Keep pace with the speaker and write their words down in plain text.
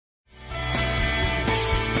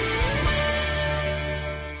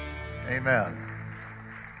Amen.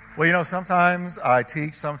 Well, you know, sometimes I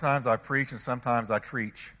teach, sometimes I preach, and sometimes I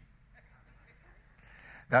treach.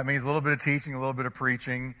 That means a little bit of teaching, a little bit of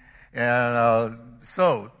preaching. And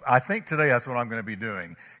so I think today that's what I'm going to be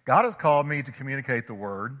doing. God has called me to communicate the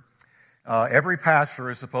Word. Every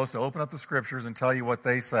pastor is supposed to open up the Scriptures and tell you what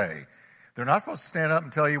they say. They're not supposed to stand up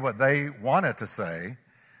and tell you what they want it to say.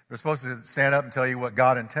 They're supposed to stand up and tell you what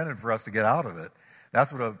God intended for us to get out of it.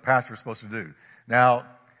 That's what a pastor is supposed to do. Now,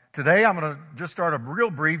 today I'm going to just start a real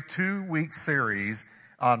brief 2-week series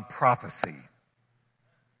on prophecy.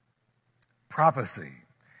 Prophecy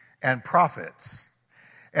and prophets.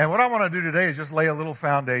 And what I want to do today is just lay a little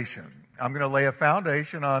foundation. I'm going to lay a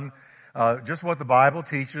foundation on just what the Bible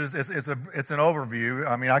teaches. It's an overview.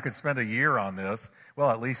 I mean, I could spend a year on this. Well,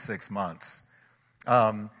 at least 6 months.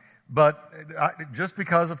 But just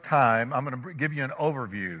because of time, I'm going to give you an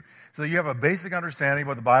overview. So you have a basic understanding of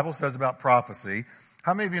what the Bible says about prophecy.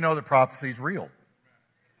 How many of you know that prophecy is real?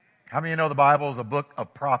 How many of you know the Bible is a book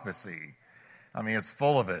of prophecy? I mean, it's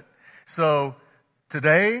full of it. So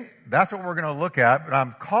today, that's what we're going to look at. But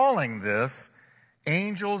I'm calling this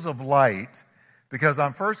Angels of Light because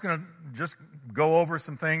I'm first going to just go over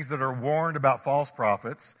some things that are warned about false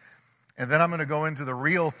prophets. And then I'm going to go into the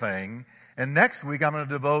real thing. And next week, I'm going to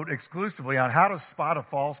devote exclusively on how to spot a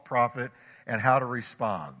false prophet and how to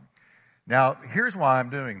respond. Now, here's why I'm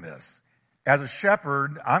doing this. As a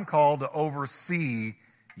shepherd, I'm called to oversee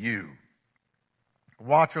you.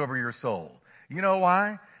 Watch over your soul. You know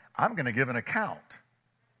why? I'm going to give an account.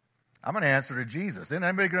 I'm going to answer to Jesus. Isn't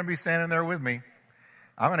anybody going to be standing there with me?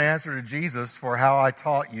 I'm going to answer to Jesus for how I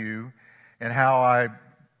taught you and how I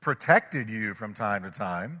protected you from time to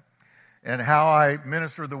time and how I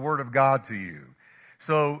ministered the Word of God to you.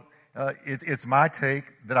 So it's my take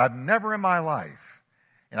that I've never in my life,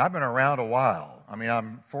 and I've been around a while. I mean,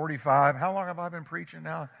 I'm 45. How long have I been preaching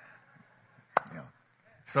now? Yeah.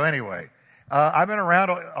 So anyway, I've been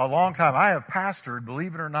around a long time. I have pastored,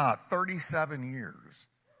 believe it or not, 37 years.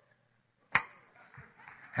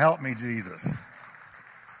 Help me, Jesus.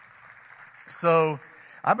 So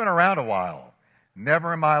I've been around a while.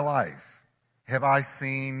 Never in my life have I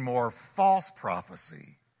seen more false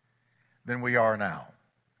prophecy than we are now.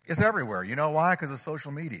 It's everywhere. You know why? Because of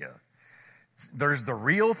social media. There's the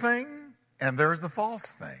real thing and there's the false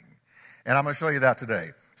thing. And I'm going to show you that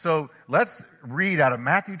today. So let's read out of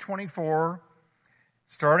Matthew 24,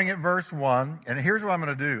 starting at verse 1. And here's what I'm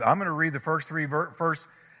going to do. I'm going to read the first three verses.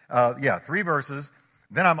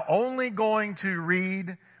 Then I'm only going to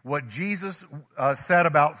read what Jesus said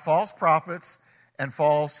about false prophets and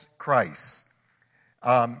false Christs.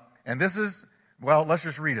 And this is, well, let's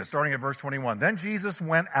just read it, starting at verse 21. Then Jesus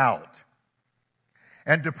went out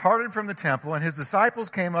and departed from the temple, and his disciples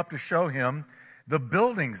came up to show him the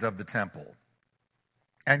buildings of the temple.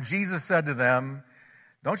 And Jesus said to them,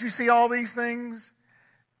 "Don't you see all these things?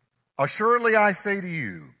 Assuredly I say to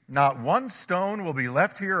you, not one stone will be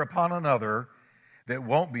left here upon another that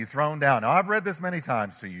won't be thrown down." Now, I've read this many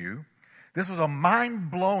times to you. This was a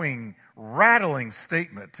mind-blowing, rattling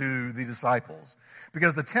statement to the disciples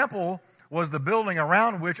because the temple was the building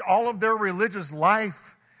around which all of their religious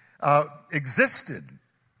life existed.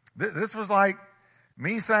 This was like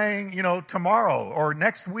me saying, you know, tomorrow or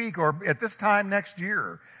next week or at this time next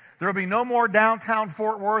year, there will be no more downtown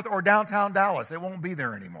Fort Worth or downtown Dallas. It won't be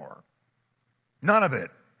there anymore. None of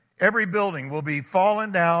it. Every building will be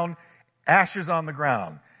fallen down, ashes on the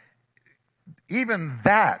ground. Even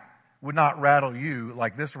that would not rattle you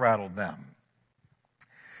like this rattled them.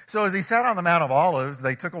 So as he sat on the Mount of Olives,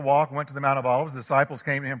 they took a walk, went to the Mount of Olives. The disciples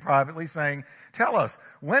came to him privately saying, "Tell us,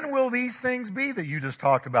 when will these things be that you just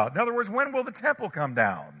talked about?" In other words, when will the temple come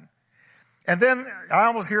down? And then I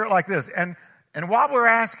almost hear it like this. And while we're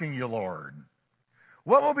asking you, Lord,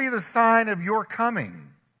 what will be the sign of your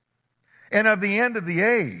coming and of the end of the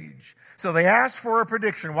age? So they asked for a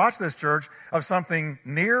prediction, watch this, church, of something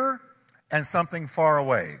near and something far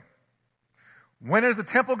away. When is the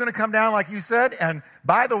temple going to come down like you said? And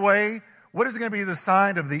by the way, what is going to be the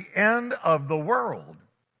sign of the end of the world?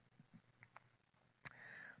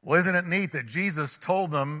 Well, isn't it neat that Jesus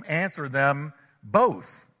answered them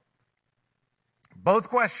both? Both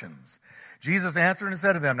questions. Jesus answered and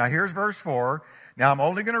said to them, now here's verse 4. Now I'm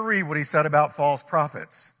only going to read what he said about false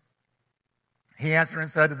prophets. He answered and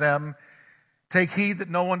said to them, "Take heed that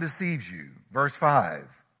no one deceives you." Verse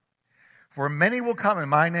 5. "For many will come in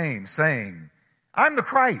my name, saying, 'I'm the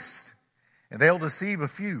Christ,' and they'll deceive a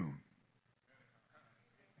few."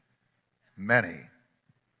 Many.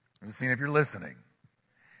 I'm just seeing if you're listening.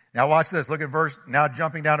 Now watch this. Look at now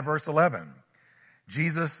jumping down to verse 11.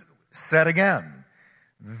 Jesus said again,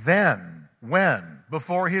 Then, when?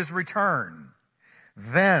 Before his return.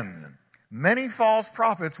 Then many false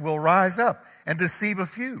prophets will rise up and deceive a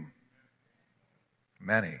few.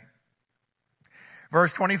 Many.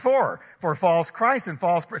 Verse 24, for false Christ and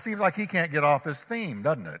false... Seems like he can't get off his theme,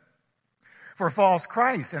 doesn't it? For false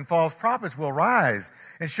Christ and false prophets will rise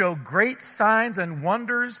and show great signs and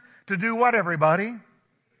wonders to do what, everybody?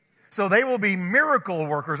 So they will be miracle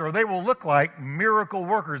workers, or they will look like miracle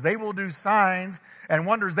workers. They will do signs and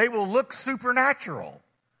wonders. They will look supernatural.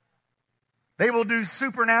 They will do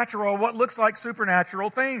supernatural, what looks like supernatural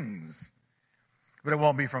things. But it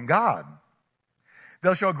won't be from God.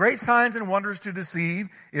 They'll show great signs and wonders to deceive,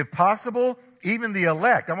 if possible, even the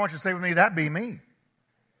elect. I want you to say with me, that be me.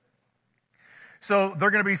 So they're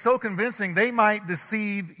going to be so convincing, they might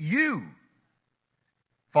deceive you.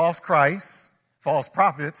 False Christs, false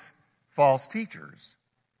prophets, false teachers.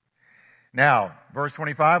 Now, verse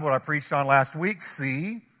 25, what I preached on last week,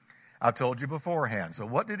 see, I've told you beforehand. So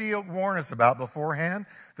what did he warn us about beforehand?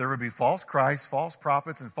 There would be false Christs, false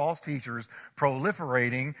prophets, and false teachers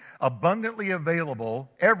proliferating, abundantly available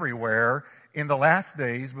everywhere in the last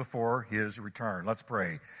days before his return. Let's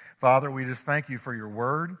pray. Father, we just thank you for your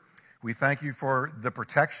word. We thank you for the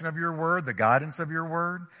protection of your word, the guidance of your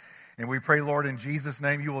word. And we pray, Lord, in Jesus'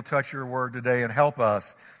 name, you will touch your word today and help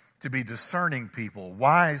us to be discerning people,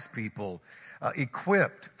 wise people,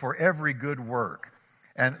 equipped for every good work.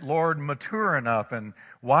 And Lord, mature enough and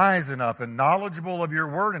wise enough and knowledgeable of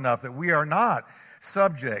your word enough that we are not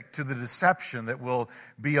subject to the deception that will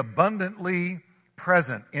be abundantly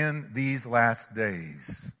present in these last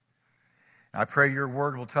days. I pray your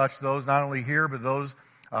word will touch those not only here, but those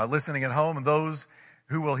listening at home and those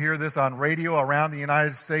who will hear this on radio around the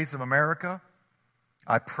United States of America.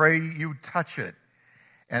 I pray you touch it.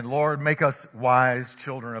 And Lord, make us wise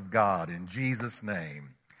children of God in Jesus'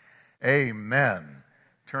 name. Amen.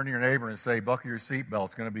 Turn to your neighbor and say, buckle your seatbelt.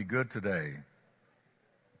 It's going to be good today.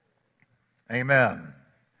 Amen.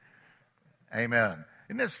 Amen.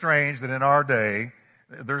 Isn't it strange that in our day,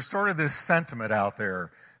 there's sort of this sentiment out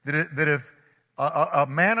there that if a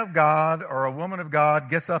man of God or a woman of God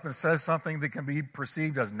gets up and says something that can be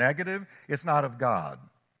perceived as negative, it's not of God.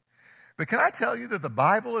 But can I tell you that the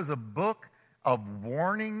Bible is a book of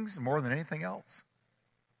warnings more than anything else?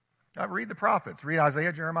 Read the prophets. Read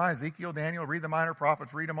Isaiah, Jeremiah, Ezekiel, Daniel. Read the minor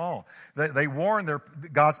prophets. Read them all. They warn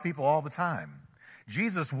God's people all the time.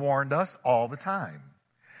 Jesus warned us all the time.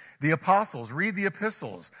 The apostles, read the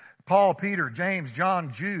epistles. Paul, Peter, James,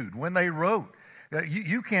 John, Jude, when they wrote,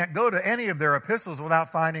 you can't go to any of their epistles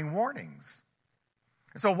without finding warnings.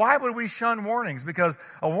 So why would we shun warnings? Because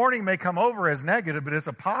a warning may come over as negative, but it's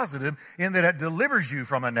a positive in that it delivers you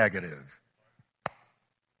from a negative.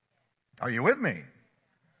 Are you with me?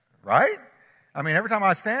 Right? I mean, every time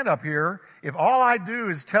I stand up here, if all I do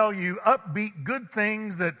is tell you upbeat good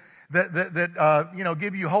things that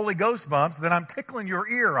give you Holy Ghost bumps, then I'm tickling your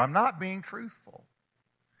ear. I'm not being truthful.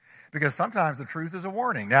 Because sometimes the truth is a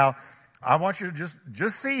warning. Now, I want you to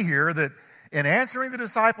just see here that in answering the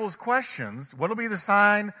disciples' questions, what will be the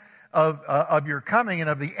sign of your coming and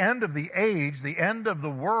of the end of the age, the end of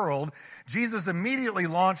the world, Jesus immediately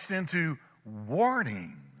launched into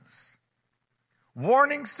warnings.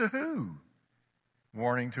 Warnings to who?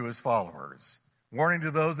 Warning to his followers. Warning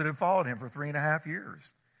to those that have followed him for 3.5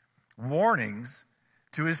 years. Warnings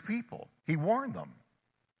to his people. He warned them.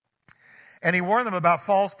 And he warned them about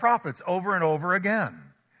false prophets over and over again.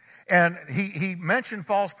 And he mentioned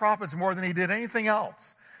false prophets more than he did anything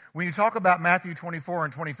else. When you talk about Matthew 24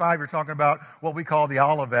 and 25, you're talking about what we call the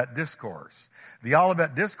Olivet Discourse. The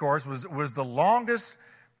Olivet Discourse was the longest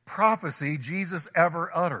prophecy Jesus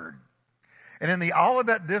ever uttered. And in the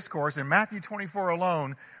Olivet Discourse, in Matthew 24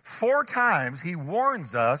 alone, 4 times he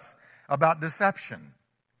warns us about deception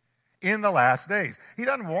in the last days. He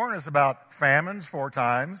doesn't warn us about famines 4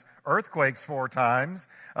 times, earthquakes 4 times,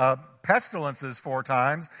 pestilences 4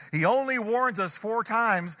 times. He only warns us 4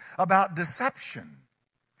 times about deception.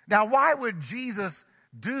 Now, why would Jesus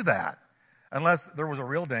do that unless there was a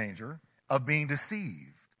real danger of being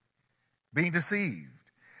deceived? Being deceived.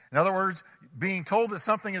 In other words, being told that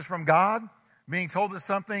something is from God, being told that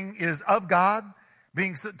something is of God,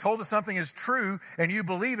 being told that something is true, and you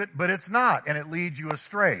believe it, but it's not, and it leads you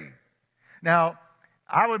astray. Now,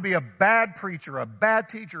 I would be a bad preacher, a bad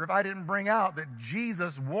teacher, if I didn't bring out that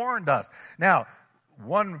Jesus warned us. Now,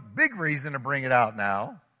 one big reason to bring it out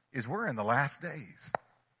now is we're in the last days.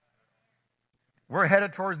 We're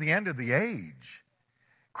headed towards the end of the age.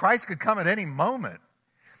 Christ could come at any moment.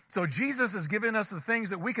 So Jesus is giving us the things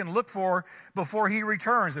that we can look for before he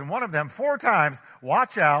returns. And one of them, 4 times,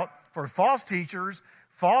 watch out for false teachers,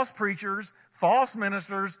 false preachers, false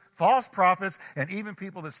ministers, false prophets, and even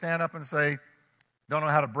people that stand up and say, don't know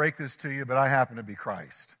how to break this to you, but I happen to be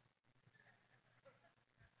Christ.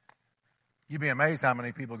 You'd be amazed how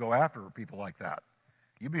many people go after people like that.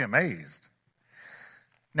 You'd be amazed.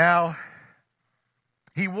 Now,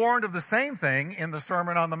 he warned of the same thing in the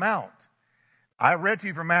Sermon on the Mount. I read to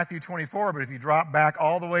you from Matthew 24, but if you drop back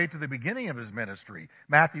all the way to the beginning of his ministry,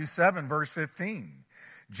 Matthew 7, verse 15,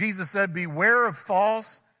 Jesus said, beware of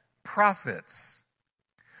false prophets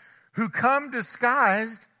who come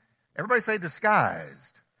disguised, everybody say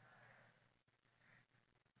disguised,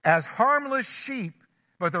 as harmless sheep,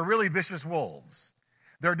 but they're really vicious wolves.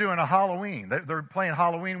 They're doing a Halloween. They're playing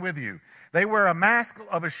Halloween with you. They wear a mask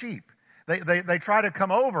of a sheep. They try to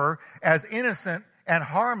come over as innocent and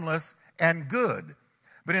harmless and good.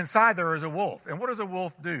 But inside there is a wolf. And what does a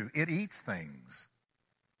wolf do? It eats things.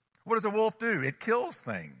 What does a wolf do? It kills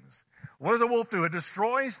things. What does a wolf do? It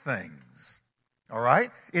destroys things. All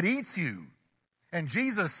right? It eats you. And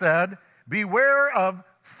Jesus said, beware of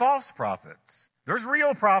false prophets. There's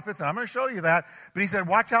real prophets, and I'm going to show you that. But he said,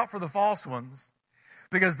 watch out for the false ones,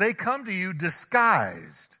 because they come to you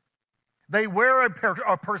disguised. They wear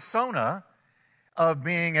a persona of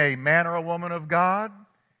being a man or a woman of God,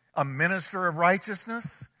 a minister of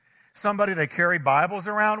righteousness, somebody they carry Bibles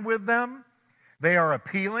around with them. They are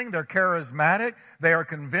appealing, they're charismatic, they are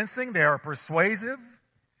convincing, they are persuasive.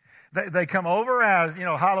 They come over as,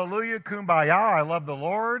 hallelujah, kumbaya, I love the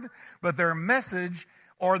Lord, but their message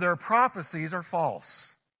or their prophecies are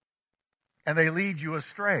false. And they lead you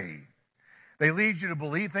astray. They lead you to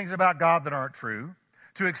believe things about God that aren't true,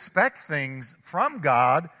 to expect things from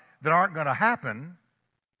God that aren't going to happen.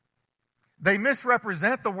 They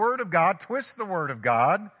misrepresent the Word of God, twist the Word of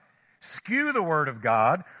God, skew the Word of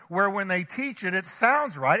God, where when they teach it, it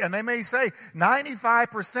sounds right, and they may say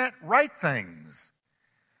 95% right things.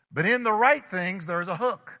 But in the right things, there's a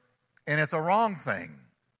hook, and it's a wrong thing.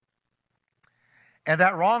 And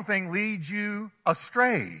that wrong thing leads you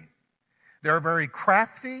astray. They're very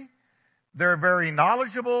crafty. They're very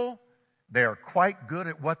knowledgeable. They're quite good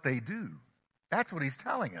at what they do. That's what he's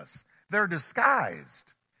telling us. They're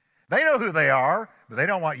disguised. They know who they are, but they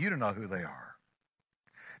don't want you to know who they are.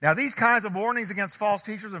 Now, these kinds of warnings against false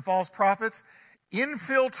teachers and false prophets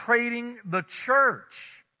infiltrating the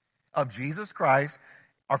church of Jesus Christ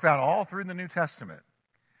are found all through the New Testament.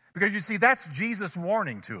 Because you see, that's Jesus'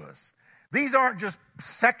 warning to us. These aren't just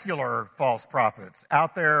secular false prophets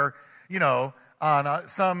out there, on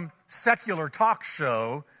some secular talk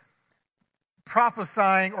show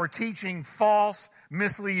prophesying or teaching false,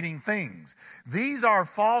 misleading things. These are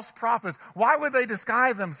false prophets. Why would they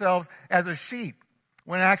disguise themselves as a sheep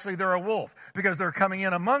when actually they're a wolf? Because they're coming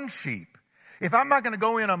in among sheep. If I'm not going to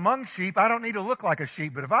go in among sheep, I don't need to look like a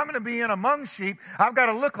sheep. But if I'm going to be in among sheep, I've got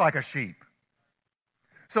to look like a sheep.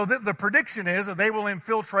 So the prediction is that they will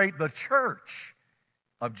infiltrate the church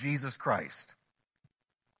of Jesus Christ.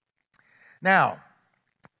 Now,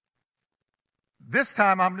 this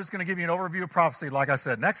time I'm just going to give you an overview of prophecy. Like I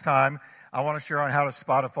said, next time I want to share on how to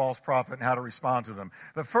spot a false prophet and how to respond to them.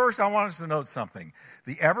 But first, I want us to note something.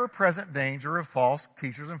 The ever-present danger of false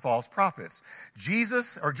teachers and false prophets.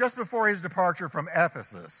 Jesus, or just before his departure from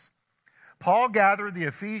Ephesus, Paul gathered the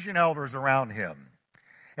Ephesian elders around him.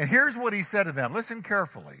 And here's what he said to them. Listen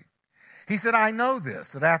carefully. He said, I know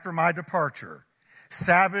this, that after my departure,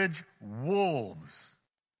 savage wolves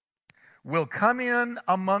will come in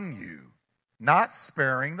among you, not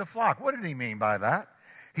sparing the flock. What did he mean by that?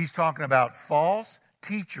 He's talking about false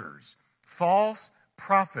teachers, false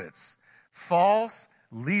prophets, false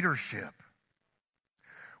leadership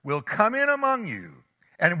will come in among you.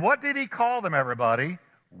 And what did he call them, everybody?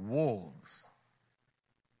 Wolves.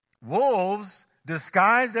 Wolves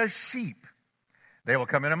disguised as sheep. They will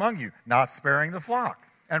come in among you, not sparing the flock.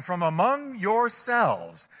 And from among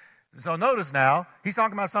yourselves. So notice now, he's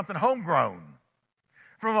talking about something homegrown.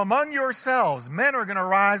 From among yourselves, men are going to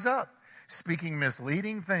rise up, speaking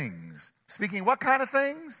misleading things. Speaking what kind of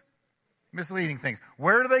things? Misleading things.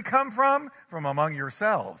 Where do they come from? From among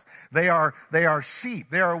yourselves. They are sheep.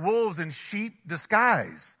 They are wolves in sheep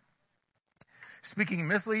disguise. Speaking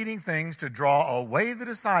misleading things to draw away the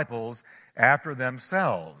disciples after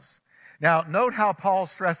themselves. Now, note how Paul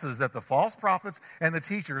stresses that the false prophets and the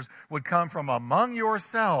teachers would come from among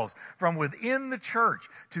yourselves, from within the church,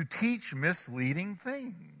 to teach misleading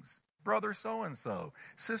things. Brother so-and-so,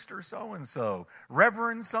 sister so-and-so,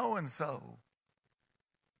 reverend so-and-so.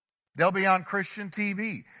 They'll be on Christian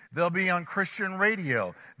TV. They'll be on Christian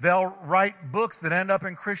radio. They'll write books that end up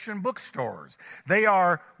in Christian bookstores. They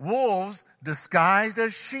are wolves disguised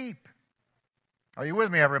as sheep. Are you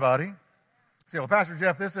with me, everybody? Say, well, Pastor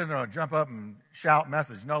Jeff, this isn't a jump up and shout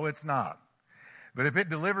message. No, it's not. But if it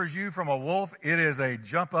delivers you from a wolf, it is a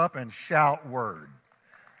jump up and shout word.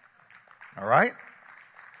 All right?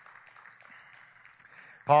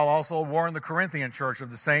 Paul also warned the Corinthian church of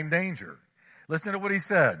the same danger. Listen to what he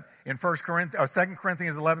said in 2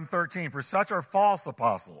 Corinthians 11:13. For such are false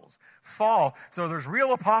apostles. So there's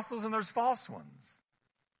real apostles and there's false ones.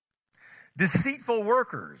 Deceitful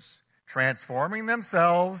workers, transforming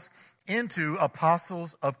themselves into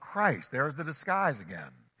apostles of Christ. There's the disguise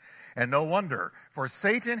again. And no wonder, for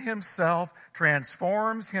Satan himself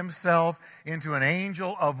transforms himself into an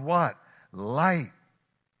angel of what? Light.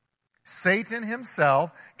 Satan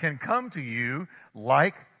himself can come to you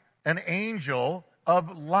like an angel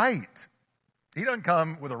of light. He doesn't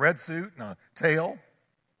come with a red suit and a tail,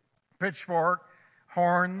 pitchfork,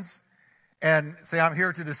 horns, and say, I'm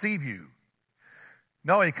here to deceive you.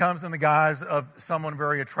 No, he comes in the guise of someone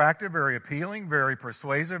very attractive, very appealing, very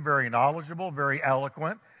persuasive, very knowledgeable, very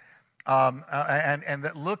eloquent, and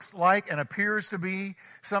that looks like and appears to be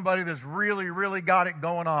somebody that's really, really got it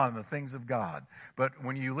going on in the things of God. But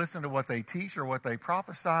when you listen to what they teach or what they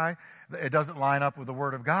prophesy, it doesn't line up with the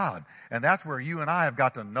Word of God. And that's where you and I have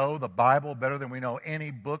got to know the Bible better than we know any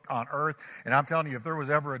book on earth. And I'm telling you, if there was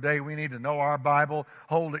ever a day we need to know our Bible,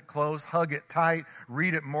 hold it close, hug it tight,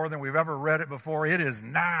 read it more than we've ever read it before, it is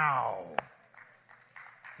now.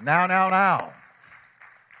 Now.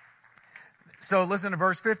 So listen to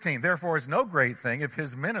verse 15. Therefore, it's no great thing if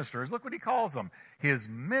his ministers, look what he calls them, his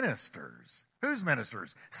ministers. Whose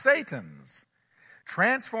ministers? Satan's.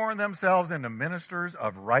 Transform themselves into ministers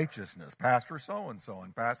of righteousness. Pastor so-and-so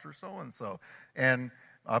and pastor so-and-so and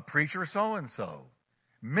preacher so-and-so.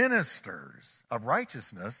 Ministers of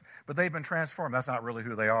righteousness, but they've been transformed. That's not really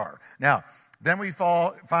who they are. Now, then we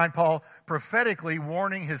find Paul prophetically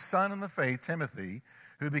warning his son in the faith, Timothy,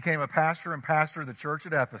 who became a pastor and pastor of the church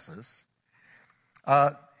at Ephesus.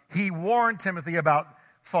 He warned Timothy about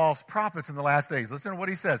false prophets in the last days. Listen to what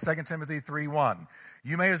he says, 2 Timothy 3:1.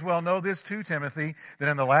 You may as well know this too, Timothy, that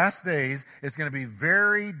in the last days it's going to be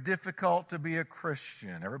very difficult to be a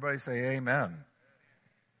Christian. Everybody say amen.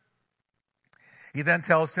 He then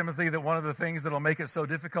tells Timothy that one of the things that will make it so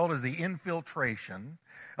difficult is the infiltration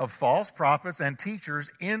of false prophets and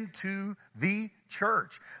teachers into the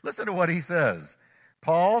church. Listen to what he says.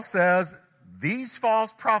 Paul says, these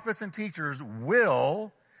false prophets and teachers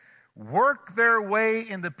will work their way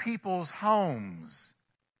into people's homes.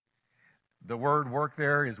 The word work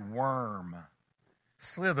there is worm.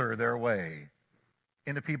 Slither their way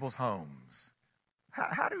into people's homes.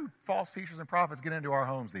 How do false teachers and prophets get into our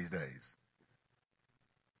homes these days?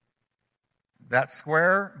 That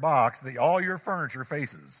square box that all your furniture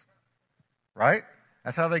faces. Right?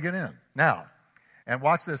 That's how they get in. Now, and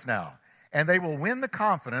watch this now. And they will win the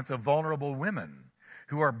confidence of vulnerable women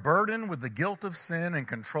who are burdened with the guilt of sin and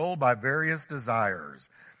controlled by various desires.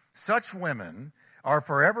 Such women are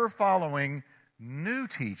forever following new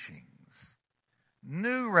teachings,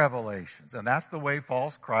 new revelations. And that's the way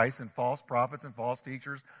false Christs and false prophets and false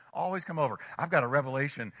teachers always come over. I've got a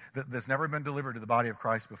revelation that's never been delivered to the body of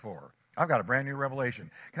Christ before. I've got a brand new revelation.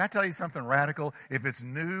 Can I tell you something radical? If it's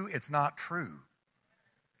new, it's not true.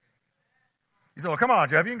 You say, well, come on,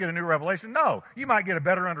 Jeff, you can get a new revelation. No, you might get a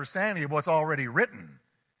better understanding of what's already written.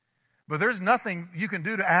 But there's nothing you can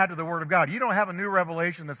do to add to the Word of God. You don't have a new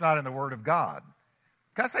revelation that's not in the Word of God.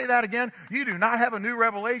 Can I say that again? You do not have a new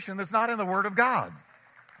revelation that's not in the Word of God.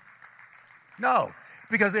 No,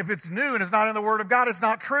 because if it's new and it's not in the Word of God, it's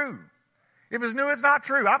not true. If it's new, it's not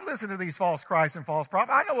true. I've listened to these false Christs and false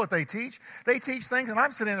prophets. I know what they teach. They teach things, and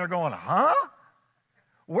I'm sitting there going, huh?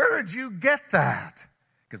 Where did you get that?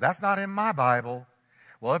 Because that's not in my Bible.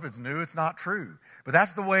 Well, if it's new, it's not true. But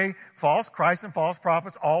that's the way false Christ and false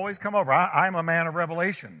prophets always come over. I'm a man of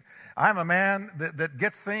revelation. I'm a man that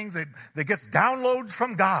gets things, that gets downloads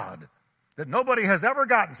from God that nobody has ever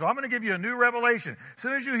gotten. So I'm going to give you a new revelation. As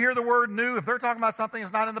soon as you hear the word new, if they're talking about something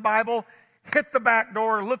that's not in the Bible, hit the back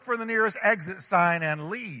door, look for the nearest exit sign, and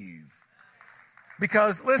leave.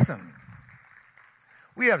 Because, listen,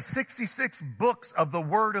 we have 66 books of the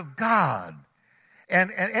Word of God. And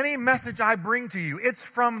any message I bring to you, it's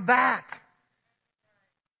from that.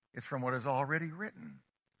 It's from what is already written.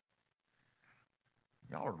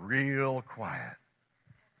 Y'all are real quiet.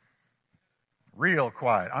 Real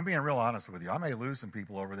quiet. I'm being real honest with you. I may lose some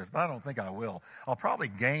people over this, but I don't think I will. I'll probably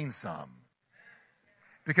gain some.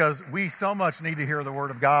 Because we so much need to hear the Word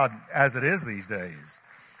of God as it is these days.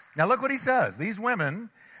 Now look what he says. These women,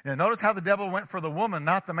 notice how the devil went for the woman,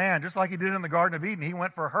 not the man. Just like he did in the Garden of Eden. He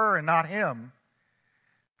went for her and not him.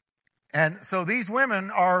 And so these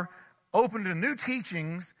women are open to new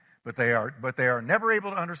teachings but they are never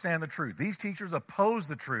able to understand the truth. These teachers oppose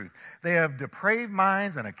the truth. They have depraved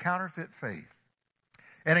minds and a counterfeit faith.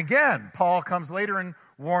 And again, Paul comes later and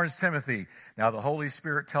warns Timothy. Now, the Holy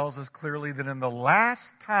Spirit tells us clearly that in the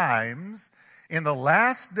last times, in the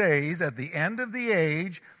last days, at the end of the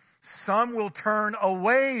age, some will turn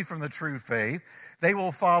away from the true faith. They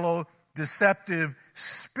will follow deceptive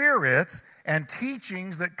spirits and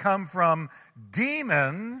teachings that come from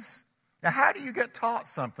demons. Now, how do you get taught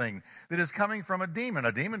something that is coming from a demon?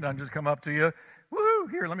 A demon doesn't just come up to you, woo,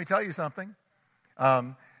 here, let me tell you something.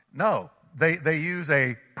 No, they use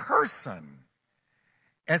a person.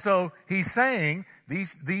 And so he's saying,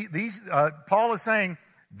 Paul is saying,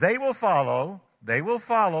 they will follow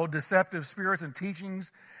deceptive spirits and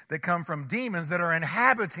teachings that come from demons that are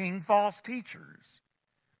inhabiting false teachers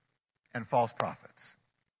and false prophets.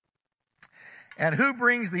 And who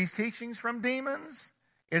brings these teachings from demons?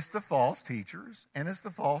 It's the false teachers and it's the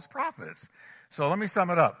false prophets. So let me sum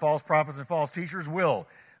it up. False prophets and false teachers will,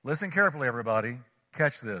 listen carefully everybody,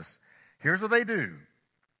 catch this. Here's what they do.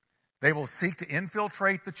 They will seek to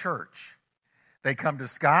infiltrate the church. They come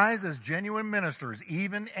disguised as genuine ministers,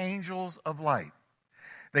 even angels of light.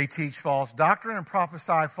 They teach false doctrine and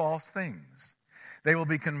prophesy false things. They will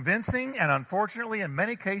be convincing, and unfortunately, in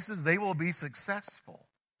many cases, they will be successful.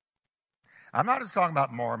 I'm not just talking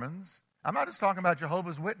about Mormons. I'm not just talking about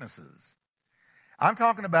Jehovah's Witnesses. I'm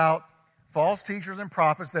talking about false teachers and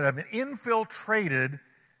prophets that have infiltrated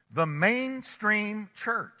the mainstream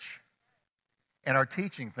church and are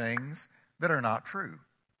teaching things that are not true.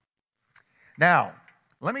 Now,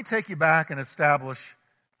 let me take you back and establish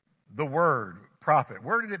the word prophet.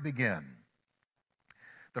 Where did it begin?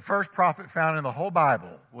 The first prophet found in the whole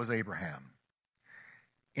Bible was Abraham.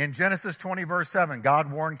 In Genesis 20, verse 7, God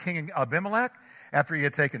warned King Abimelech after he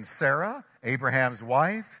had taken Sarah, Abraham's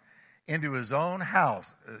wife, into his own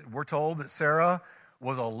house. We're told that Sarah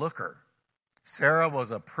was a looker. Sarah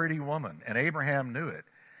was a pretty woman, and Abraham knew it.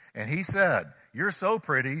 And he said, you're so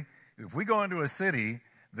pretty, if we go into a city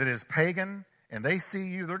that is pagan and they see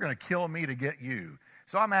you, they're going to kill me to get you.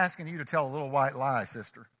 So I'm asking you to tell a little white lie,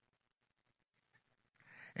 sister.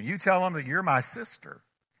 And you tell them that you're my sister.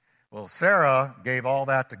 Well, Sarah gave all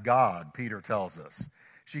that to God, Peter tells us.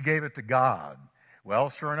 She gave it to God. Well,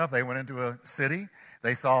 sure enough, they went into a city.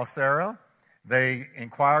 They saw Sarah. They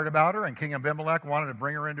inquired about her, and King Abimelech wanted to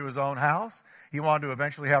bring her into his own house. He wanted to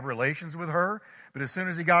eventually have relations with her. But as soon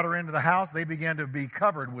as he got her into the house, they began to be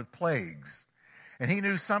covered with plagues. And he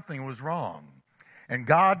knew something was wrong. And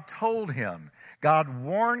God told him, God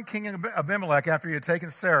warned King Abimelech after he had taken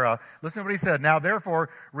Sarah. Listen to what he said. Now, therefore,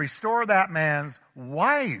 restore that man's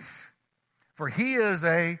wife, for he is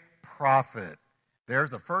a prophet. There's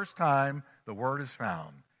the first time the word is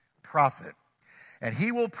found. Prophet. And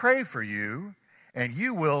he will pray for you, and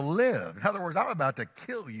you will live. In other words, I'm about to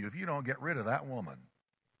kill you if you don't get rid of that woman.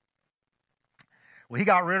 Well, he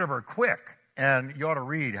got rid of her quick. And you ought to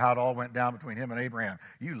read how it all went down between him and Abraham.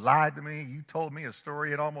 You lied to me. You told me a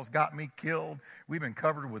story. It almost got me killed. We've been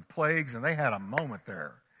covered with plagues. And they had a moment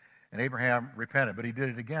there. And Abraham repented, but he did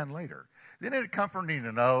it again later. Isn't it comforting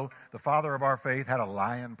to know the father of our faith had a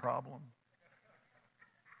lying problem?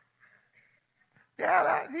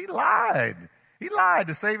 Yeah, he lied. He lied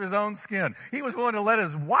to save his own skin. He was willing to let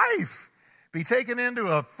his wife be taken into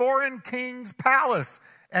a foreign king's palace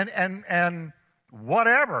and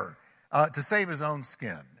whatever. To save his own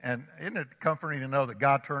skin. And isn't it comforting to know that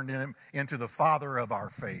God turned him into the father of our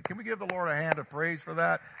faith? Can we give the Lord a hand of praise for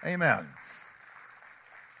that? Amen.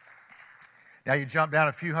 Now you jump down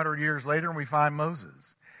a few hundred years later and we find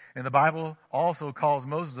Moses. And the Bible also calls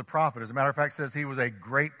Moses a prophet. As a matter of fact, it says he was a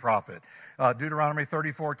great prophet. Deuteronomy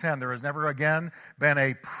 34:10, there has never again been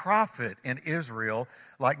a prophet in Israel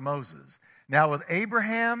like Moses. Now with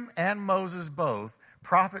Abraham and Moses both,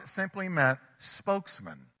 prophet simply meant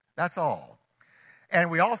spokesman. That's all.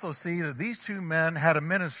 And we also see that these two men had a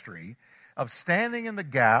ministry of standing in the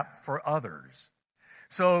gap for others.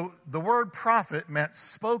 So the word prophet meant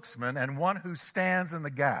spokesman and one who stands in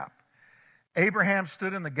the gap. Abraham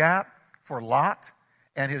stood in the gap for Lot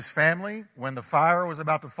and his family when the fire was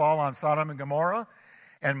about to fall on Sodom and Gomorrah.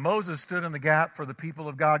 And Moses stood in the gap for the people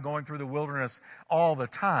of God going through the wilderness all the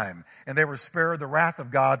time. And they were spared the wrath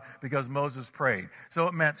of God because Moses prayed. So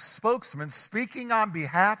it meant spokesman speaking on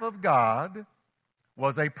behalf of God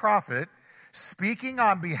was a prophet, speaking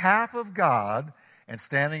on behalf of God and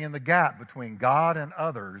standing in the gap between God and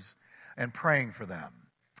others and praying for them.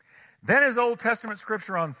 Then as Old Testament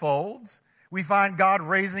scripture unfolds, we find God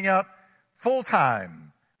raising up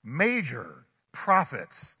full-time, major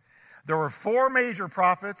prophets. There were 4 major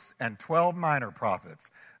prophets and 12 minor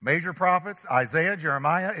prophets. Major prophets, Isaiah,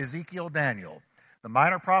 Jeremiah, Ezekiel, Daniel. The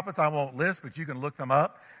minor prophets I won't list, but you can look them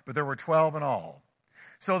up, but there were 12 in all.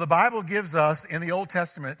 So the Bible gives us, in the Old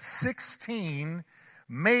Testament, 16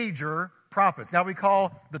 major prophets. Now we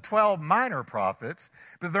call the 12 minor prophets,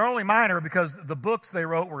 but they're only minor because the books they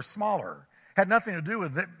wrote were smaller. Had nothing to do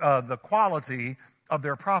with the quality of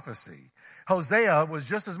their prophecy. Hosea was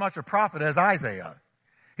just as much a prophet as Isaiah.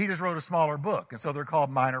 He just wrote a smaller book, and so they're called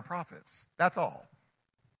minor prophets. That's all.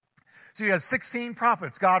 So you had 16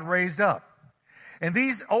 prophets God raised up. And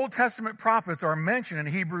these Old Testament prophets are mentioned in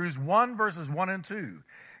Hebrews 1, verses 1 and 2.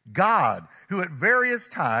 God, who at various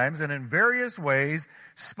times and in various ways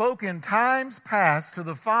spoke in times past to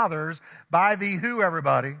the fathers by the who,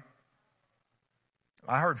 everybody?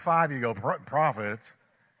 I heard 5 of you go, prophets.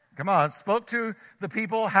 Come on, spoke to the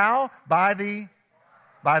people how? By the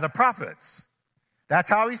prophets. That's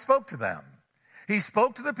how he spoke to them. He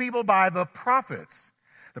spoke to the people by the prophets.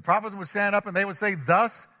 The prophets would stand up and they would say,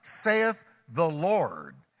 thus saith the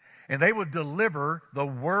Lord. And they would deliver the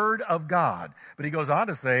word of God. But he goes on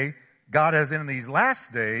to say, God has in these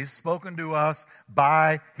last days spoken to us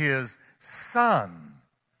by his Son.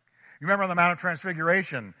 You remember on the Mount of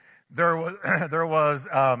Transfiguration, there was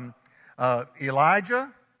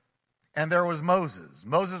Elijah and there was Moses.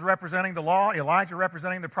 Moses representing the law, Elijah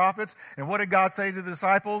representing the prophets. And what did God say to the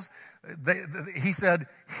disciples? He said,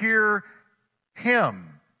 hear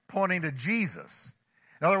him, pointing to Jesus.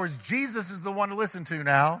 In other words, Jesus is the one to listen to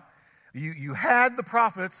now. You had the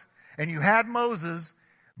prophets and you had Moses,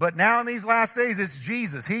 but now in these last days it's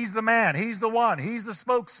Jesus. He's the man. He's the one. He's the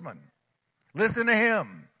spokesman. Listen to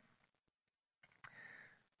him.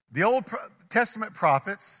 The Old Testament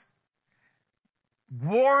prophets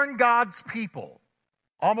warn God's people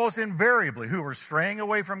almost invariably who were straying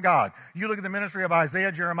away from God. You look at the ministry of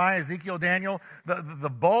Isaiah, Jeremiah, Ezekiel, Daniel, the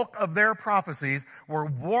bulk of their prophecies were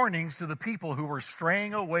warnings to the people who were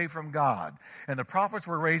straying away from God. And the prophets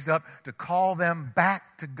were raised up to call them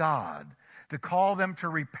back to God, to call them to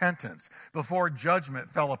repentance before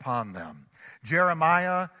judgment fell upon them.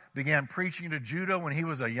 Jeremiah began preaching to Judah when he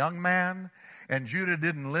was a young man, and Judah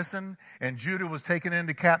didn't listen, and Judah was taken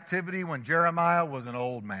into captivity when Jeremiah was an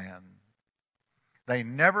old man. They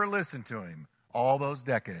never listened to him all those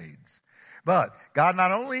decades. But God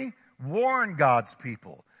not only warned God's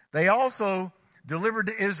people, they also delivered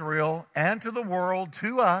to Israel and to the world,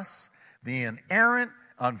 to us, the inerrant,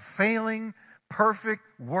 unfailing, perfect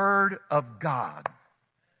Word of God.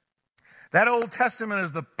 That Old Testament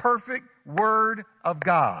is the perfect Word of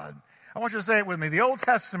God. I want you to say it with me. The Old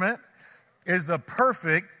Testament is the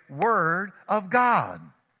perfect Word of God.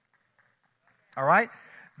 All right?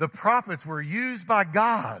 The prophets were used by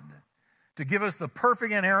God to give us the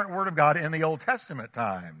perfect inerrant Word of God in the Old Testament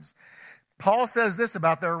times. Paul says this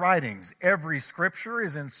about their writings. Every scripture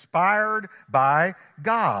is inspired by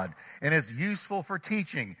God and is useful for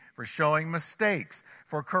teaching, for showing mistakes,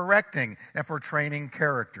 for correcting, and for training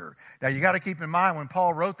character. Now you got to keep in mind when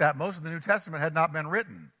Paul wrote that, most of the New Testament had not been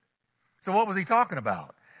written. So what was he talking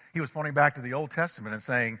about? He was pointing back to the Old Testament and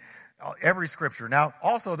saying, every scripture. Now,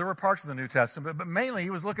 also, there were parts of the New Testament, but mainly he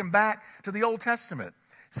was looking back to the Old Testament,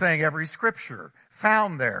 saying every scripture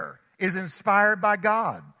found there is inspired by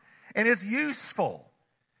God. And it's useful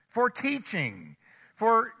for teaching,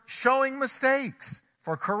 for showing mistakes,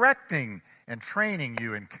 for correcting and training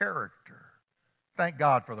you in character. Thank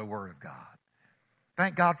God for the Word of God.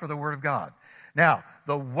 Thank God for the Word of God. Now,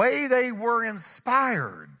 the way they were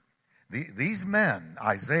inspired, these men,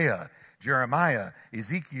 Isaiah, Jeremiah,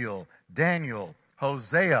 Ezekiel, Daniel,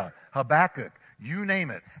 Hosea, Habakkuk, you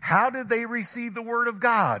name it. How did they receive the Word of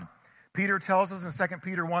God? Peter tells us in 2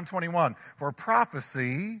 Peter 1:21, for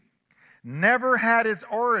prophecy never had its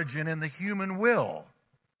origin in the human will,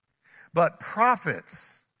 but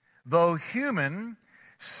prophets, though human,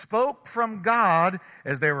 spoke from God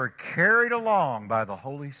as they were carried along by the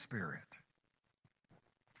Holy Spirit.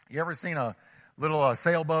 You ever seen a little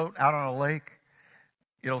sailboat out on a lake?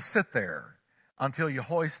 It'll sit there until you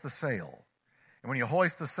hoist the sail. And when you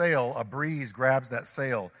hoist the sail, a breeze grabs that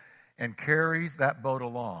sail and carries that boat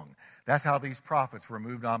along. That's how these prophets were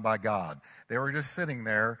moved on by God. They were just sitting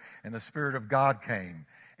there, and the Spirit of God came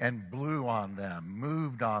and blew on them,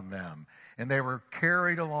 moved on them, and they were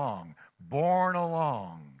carried along, borne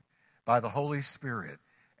along by the Holy Spirit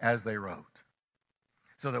as they wrote.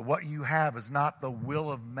 So that what you have is not the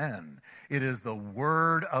will of men. It is the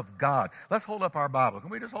Word of God. Let's hold up our Bible.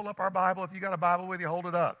 Can we just hold up our Bible? If you got a Bible with you, hold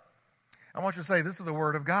it up. I want you to say, this is the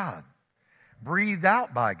Word of God. Breathed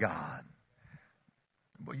out by God.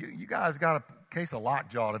 Well, you guys got a case of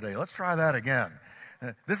lockjaw today. Let's try that again.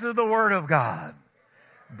 This is the Word of God,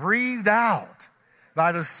 breathed out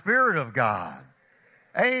by the Spirit of God.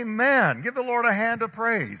 Amen. Give the Lord a hand of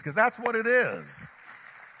praise, because that's what it is.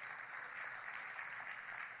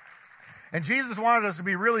 And Jesus wanted us to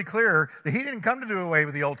be really clear that he didn't come to do away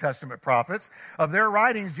with the Old Testament prophets. Of their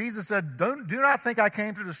writings, Jesus said, do not think I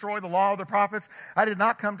came to destroy the law of the prophets. I did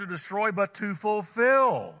not come to destroy, but to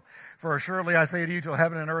fulfill. For assuredly I say to you, till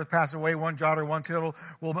heaven and earth pass away, one jot or one tittle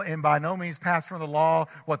will by no means pass from the law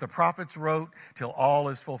what the prophets wrote, till all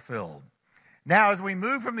is fulfilled. Now, as we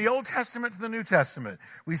move from the Old Testament to the New Testament,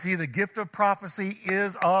 we see the gift of prophecy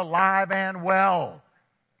is alive and well.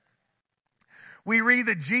 We read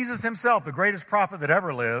that Jesus himself, the greatest prophet that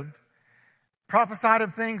ever lived, prophesied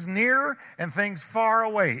of things near and things far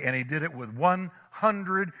away, and he did it with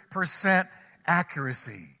 100%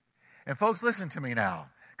 accuracy. And folks, listen to me now,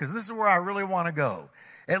 because this is where I really want to go.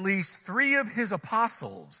 At least 3 of his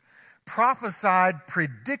apostles prophesied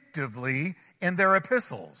predictively in their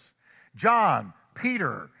epistles. John,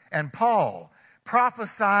 Peter, and Paul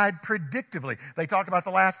prophesied predictively. They talked about the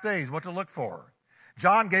last days, what to look for.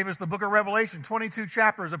 John gave us the book of Revelation, 22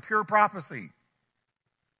 chapters of pure prophecy.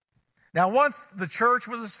 Now, once the church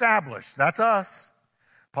was established, that's us,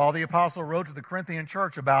 Paul the apostle wrote to the Corinthian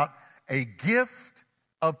church about a gift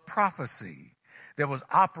of prophecy that was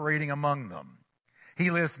operating among them. He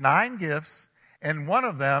lists 9 gifts, and one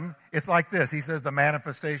of them is like this. He says the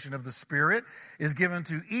manifestation of the Spirit is given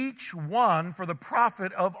to each one for the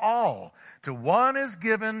profit of all. To one is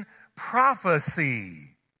given prophecy.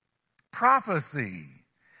 Prophecy.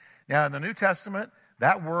 Now, in the New Testament,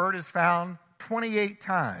 that word is found 28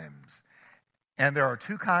 times. And there are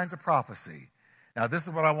 2 kinds of prophecy. Now, this is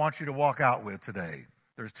what I want you to walk out with today.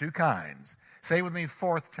 There's 2 kinds. Say with me,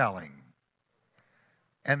 forthtelling.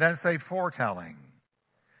 And then say foretelling.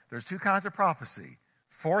 There's 2 kinds of prophecy.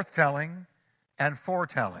 Forthtelling and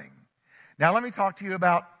foretelling. Now, let me talk to you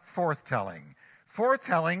about forthtelling.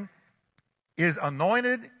 Forthtelling is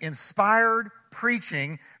anointed, inspired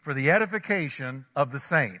preaching for the edification of the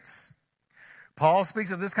saints. Paul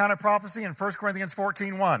speaks of this kind of prophecy in 1 Corinthians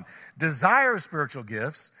 14:1. Desire spiritual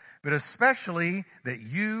gifts, but especially that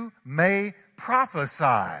you may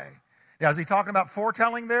prophesy. Now, is he talking about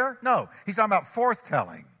foretelling there? No, he's talking about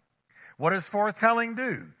forthtelling. What does forthtelling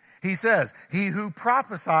do? He says, he who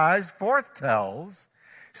prophesies, forthtells,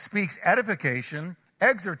 speaks edification,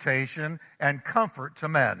 exhortation, and comfort to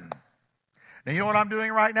men. Now, you know what I'm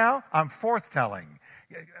doing right now? I'm forthtelling.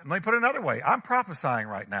 Let me put it another way. I'm prophesying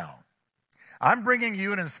right now. I'm bringing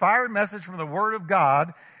you an inspired message from the Word of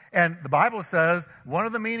God, and the Bible says one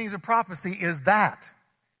of the meanings of prophecy is that.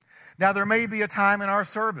 Now, there may be a time in our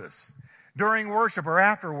service, during worship or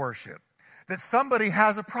after worship, that somebody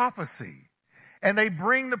has a prophecy, and they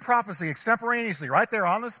bring the prophecy extemporaneously, right there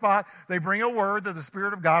on the spot. They bring a word that the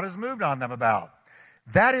Spirit of God has moved on them about.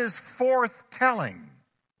 That is forthtelling.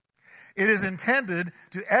 It is intended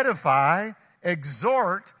to edify,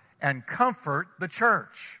 exhort, and comfort the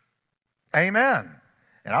church. Amen.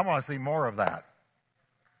 And I want to see more of that.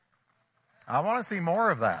 I want to see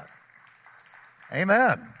more of that.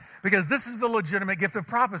 Amen. Because this is the legitimate gift of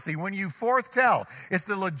prophecy. When you forthtell, it's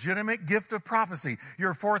the legitimate gift of prophecy.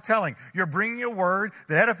 You're forthtelling. You're bringing a word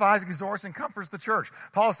that edifies, exhorts, and comforts the church.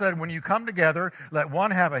 Paul said, when you come together, let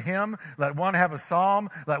one have a hymn, let one have a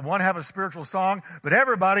psalm, let one have a spiritual song, but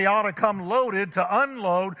everybody ought to come loaded to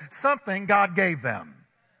unload something God gave them.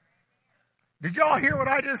 Did y'all hear what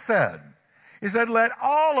I just said? He said, let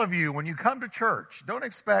all of you, when you come to church, don't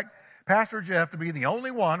expect Pastor Jeff to be the only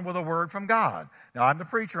one with a word from God. Now, I'm the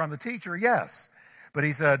preacher, I'm the teacher, yes. But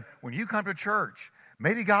he said, when you come to church,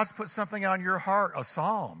 maybe God's put something on your heart, a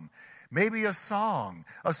psalm, maybe a song,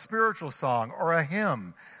 a spiritual song, or a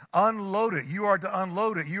hymn. Unload it. You are to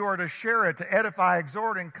unload it. You are to share it, to edify,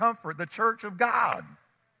 exhort, and comfort the church of God.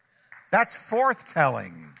 That's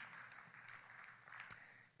forthtelling.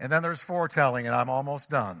 And then there's foretelling, and I'm almost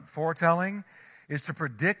done. Foretelling is to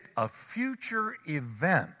predict a future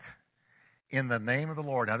event in the name of the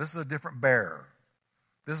Lord. Now, this is a different bear.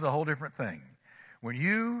 This is a whole different thing. When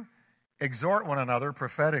you exhort one another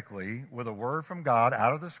prophetically with a word from God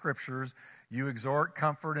out of the Scriptures, you exhort,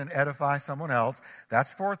 comfort, and edify someone else.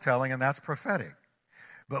 That's foretelling, and that's prophetic.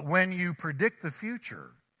 But when you predict the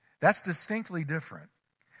future, that's distinctly different.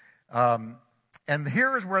 And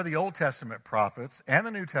here is where the Old Testament prophets and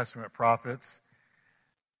the New Testament prophets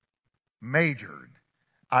majored.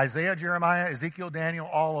 Isaiah, Jeremiah, Ezekiel, Daniel,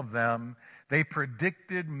 all of them, they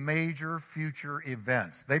predicted major future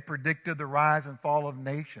events. They predicted the rise and fall of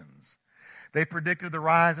nations. They predicted the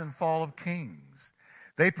rise and fall of kings.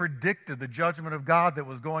 They predicted the judgment of God that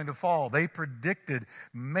was going to fall. They predicted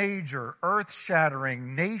major,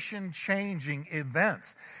 earth-shattering, nation-changing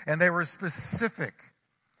events. And they were specific.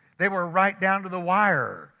 They were right down to the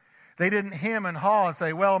wire. They didn't hem and haw and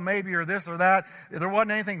say, well, maybe or this or that. There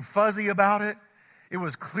wasn't anything fuzzy about it. It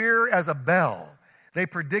was clear as a bell. They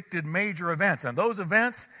predicted major events. And those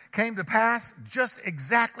events came to pass just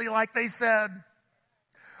exactly like they said.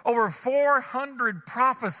 Over 400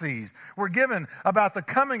 prophecies were given about the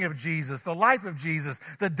coming of Jesus, the life of Jesus,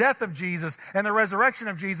 the death of Jesus, and the resurrection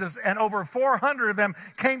of Jesus, and over 400 of them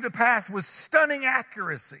came to pass with stunning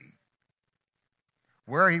accuracy.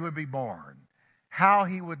 Where he would be born, how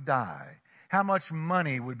he would die, how much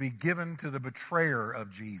money would be given to the betrayer of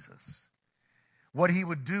Jesus, what he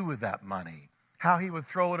would do with that money, how he would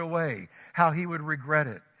throw it away, how he would regret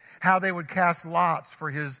it, how they would cast lots for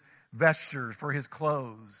his vestures, for his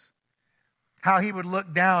clothes, how he would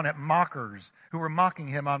look down at mockers who were mocking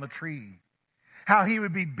him on the tree, how he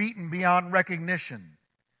would be beaten beyond recognition,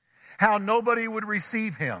 how nobody would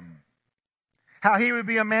receive him, how he would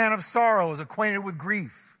be a man of sorrows, acquainted with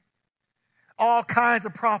grief. All kinds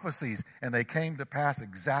of prophecies, and they came to pass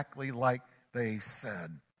exactly like they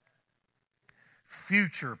said.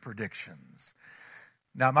 Future predictions.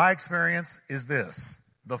 Now, my experience is this.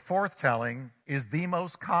 The foretelling is the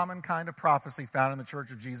most common kind of prophecy found in the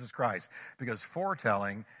Church of Jesus Christ. Because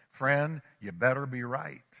foretelling, friend, you better be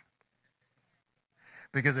right.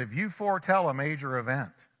 Because if you foretell a major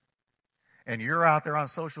event, and you're out there on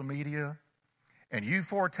social media, and you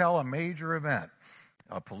foretell a major event,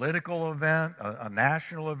 a political event, a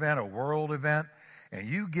national event, a world event, and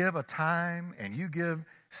you give a time, and you give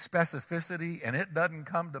specificity, and it doesn't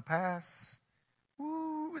come to pass,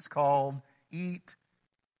 it's called eat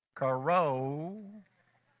crow.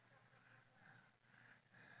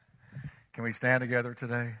 Can we stand together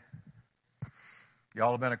today?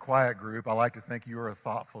 Y'all have been a quiet group. I like to think you are a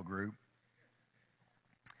thoughtful group.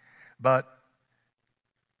 But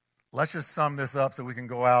let's just sum this up so we can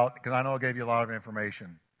go out, because I know I gave you a lot of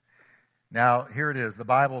information. Now, here it is. The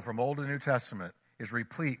Bible from Old to New Testament is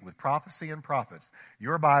replete with prophecy and prophets.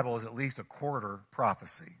 Your Bible is at least a quarter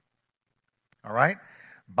prophecy. All right?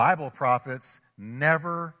 Bible prophets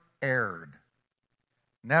never erred.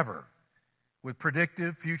 Never. With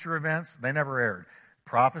predictive future events, they never erred.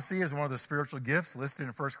 Prophecy is one of the spiritual gifts listed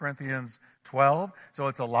in 1 Corinthians 12, so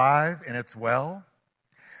it's alive and it's well.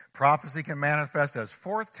 Prophecy can manifest as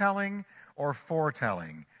forthtelling or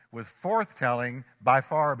foretelling, with forthtelling by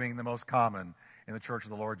far being the most common in the Church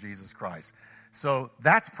of the Lord Jesus Christ. So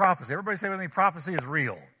that's prophecy. Everybody say with me, prophecy is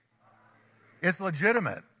real. It's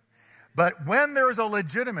legitimate. But when there is a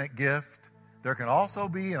legitimate gift, there can also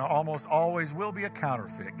be, and almost always will be, a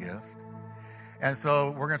counterfeit gift. And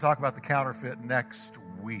so we're going to talk about the counterfeit next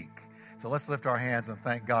week. So let's lift our hands and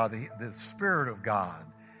thank God. The Spirit of God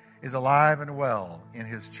is alive and well in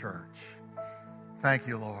His church. Thank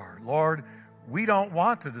you, Lord. Lord, we don't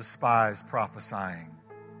want to despise prophesying.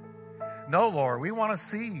 No, Lord, we want to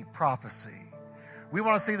see prophecy. We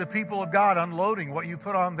want to see the people of God unloading what you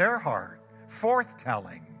put on their heart,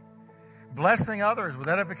 forthtelling, blessing others with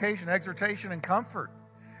edification, exhortation, and comfort.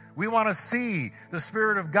 We want to see the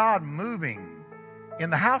Spirit of God moving in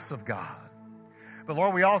the house of God. But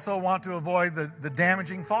Lord, we also want to avoid the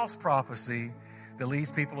damaging false prophecy that leads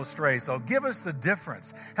people astray. So give us the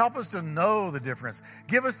difference. Help us to know the difference.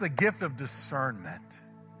 Give us the gift of discernment.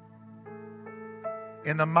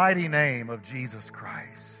 In the mighty name of Jesus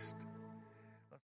Christ.